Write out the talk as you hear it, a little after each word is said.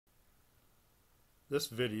This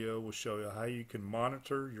video will show you how you can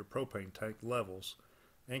monitor your propane tank levels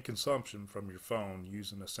and consumption from your phone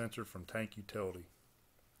using a sensor from Tank Utility.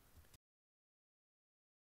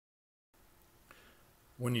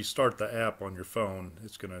 When you start the app on your phone,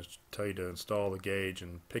 it's going to tell you to install the gauge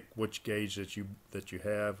and pick which gauge that you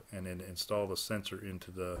have, and then install the sensor into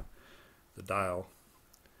the dial,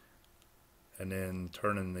 and then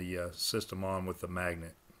turning the system on with the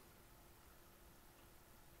magnet.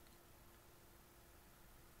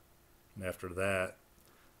 And after that,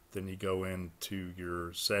 then you go into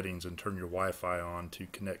your settings and turn your Wi-Fi on to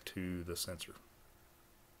connect to the sensor.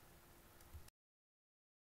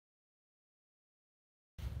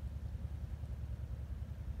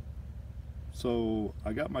 So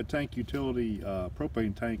I got my Tank Utility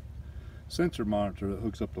propane tank sensor monitor that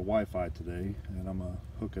hooks up to Wi-Fi today, and I'm gonna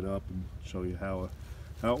hook it up and show you how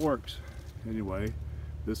it works. Anyway,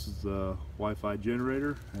 this is the Wi-Fi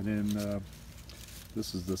generator, and then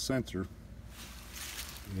this is the sensor,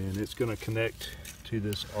 and it's going to connect to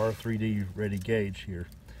this R3D ready gauge here.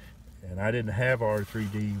 And I didn't have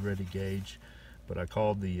R3D ready gauge, but I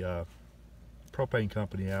called the propane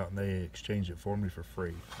company out and they exchanged it for me for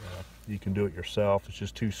free. You can do it yourself. It's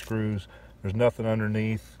just 2 screws. There's nothing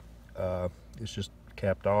underneath. It's just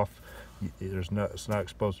capped off. It's not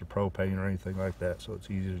exposed to propane or anything like that, so it's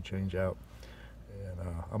easy to change out. And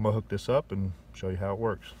I'm gonna hook this up and show you how it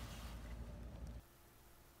works.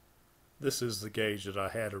 This is the gauge that I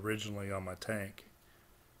had originally on my tank.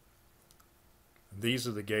 These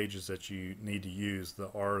are the gauges that you need to use. The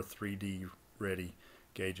R3D ready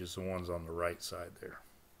gauges, the ones on the right side there.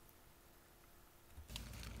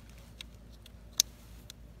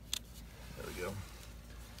 There we go.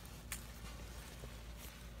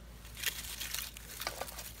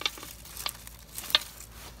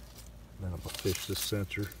 Then I'm going to fish this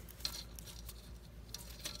sensor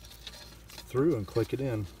through and click it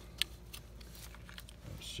in.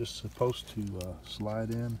 It's just supposed to slide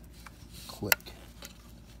in, click.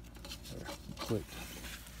 There, clicked.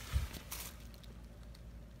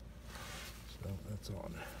 So that's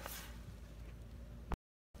on.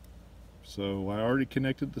 So I already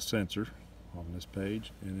connected the sensor on this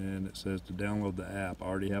page, and then it says to download the app. I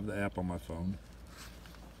already have the app on my phone.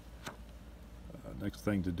 Next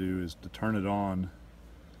thing to do is to turn it on,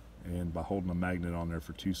 and by holding a magnet on there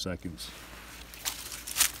for 2 seconds.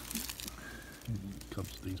 It comes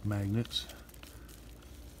to these magnets.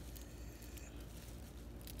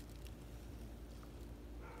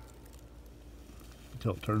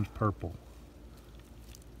 Until it turns purple.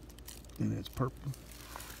 And it's purple.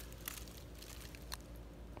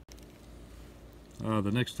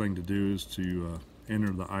 The next thing to do is to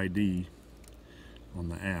enter the ID on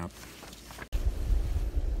the app.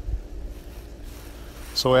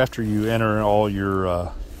 So after you enter all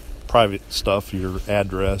your private stuff, your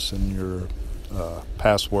address and your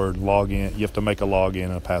password, login, you have to make a login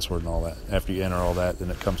and a password and all that. After you enter all that, then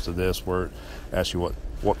it comes to this where it asks you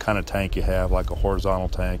what kind of tank you have, like a horizontal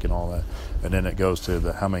tank and all that. And then it goes to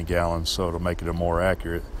the how many gallons, so it'll make it a more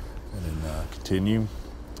accurate. And then continue.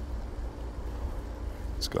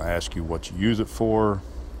 It's going to ask you what you use it for.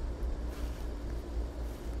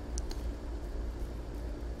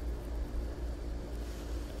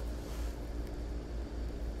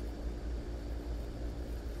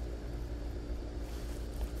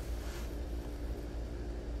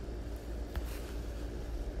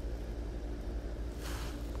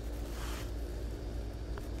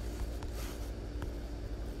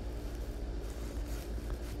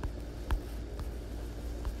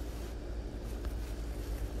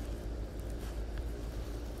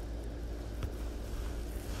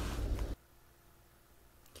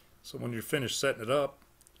 So when you're finished setting it up,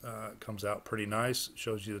 it comes out pretty nice. It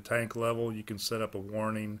shows you the tank level. You can set up a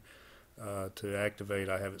warning to activate.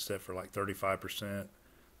 I have it set for like 35%.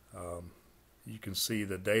 You can see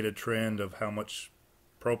the data trend of how much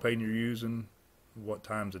propane you're using, what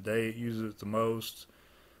times a day it uses it the most,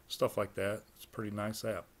 stuff like that. It's a pretty nice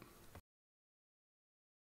app.